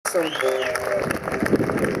Awesome.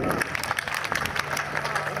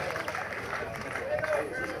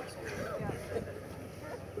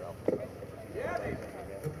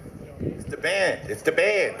 It's the band. It's the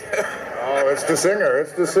band. Oh, it's the singer.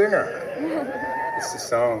 It's the singer. It's the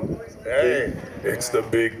song. Hey, it's the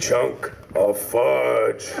big chunk of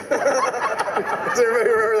fudge. Does everybody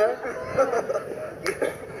remember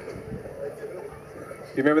that?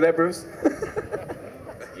 You remember that, Bruce?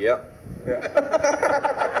 Yep. Yeah.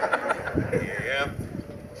 Yep.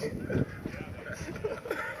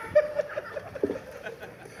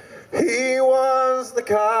 He was the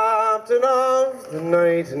captain of the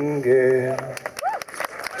Nightingale.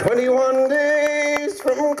 21 days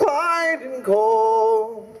from Clyde and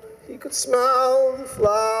Cole, he could smell the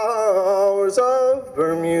flowers of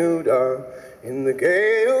Bermuda in the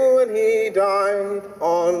gale when he died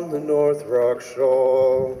on the North Rock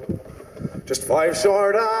Shoal. Just 5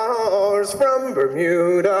 short hours from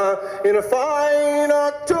Bermuda, in a fine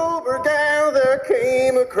October gale, there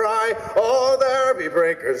came a cry, "Oh, there be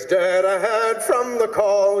breakers dead ahead from the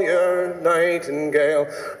Collier Nightingale."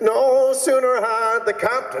 No sooner had the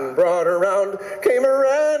captain brought her round, came a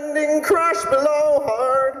rending crash below,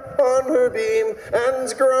 hard on her beam,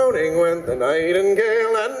 ends groaning went the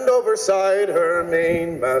Nightingale, and overside her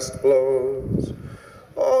mainmast blows.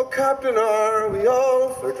 "Oh, Captain, are we all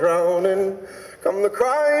for drowning? Come the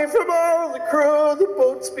cry from all the crew, the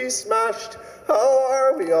boats be smashed. How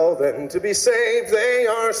are we all then to be saved? They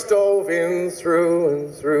are stove in through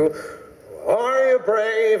and through. Are you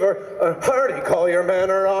brave or hardy, call your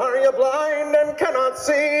men, or are you blind and cannot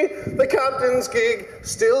see? The captain's gig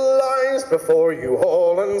still lies before you,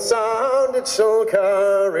 whole and sound it shall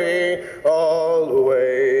carry all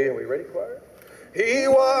away." Are we ready, choir? He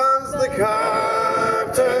was the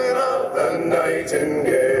captain of the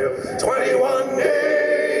Nightingale, 21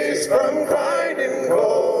 days from Clyde and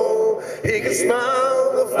Cole. He could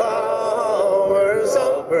smell the flowers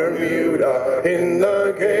of Bermuda in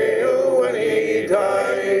the gale when he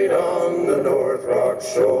died on the North Rock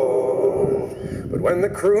Shoal. But when the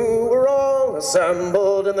crew were all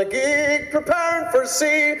assembled and the gig prepared for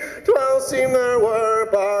sea, 'twill seem there were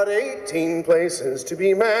but 18 places to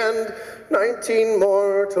be manned, 19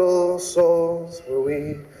 mortal souls were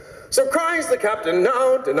we. So cries the captain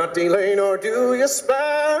now, "Do not delay nor do you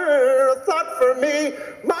spare a thought for me.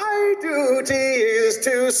 My duty is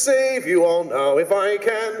to save you all now if I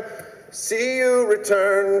can. See you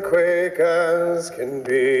return quick as can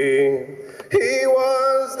be." He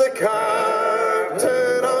was the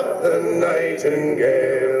captain of the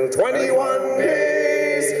Nightingale, 21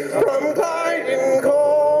 days from Clyde and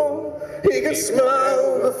Cole. He could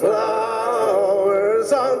smell the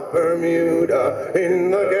flowers of Bermuda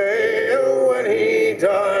in the gale when he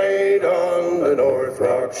died on the North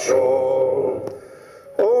Rock Shoal.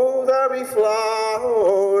 Oh, there be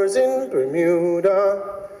flowers in Bermuda,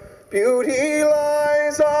 beauty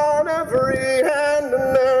lies on every hand,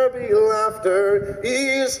 and there be laughter,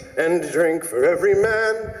 ease, and drink for every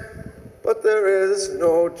man. But there is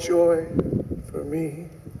no joy for me.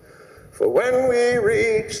 For when we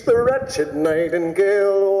reached the wretched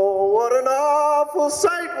Nightingale, oh, what an awful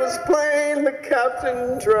sight was plain. The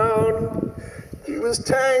captain drowned. He was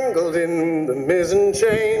tangled in the mizzen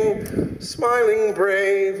chain, smiling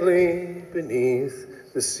bravely beneath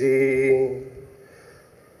the sea.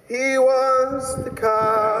 He was the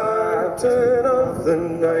captain of the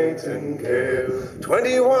Nightingale,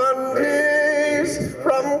 21 days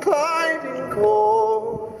from Clyde and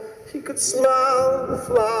Cole. He could smell the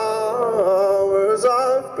flowers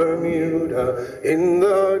of Bermuda in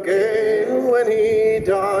the gale when he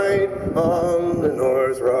died on the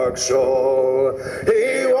North Rock Shoal.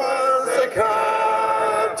 He was the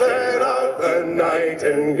captain of the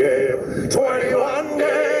Nightingale, 21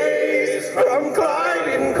 days from Clyde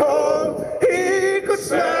and Cole. He could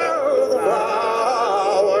smell the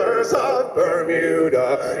flowers of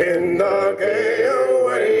Bermuda in the gale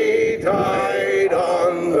when he died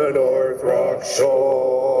on the North Rock Shore.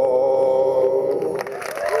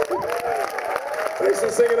 Thanks for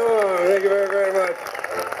singing along. Thank you very, very much.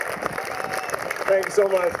 Thank you so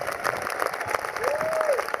much.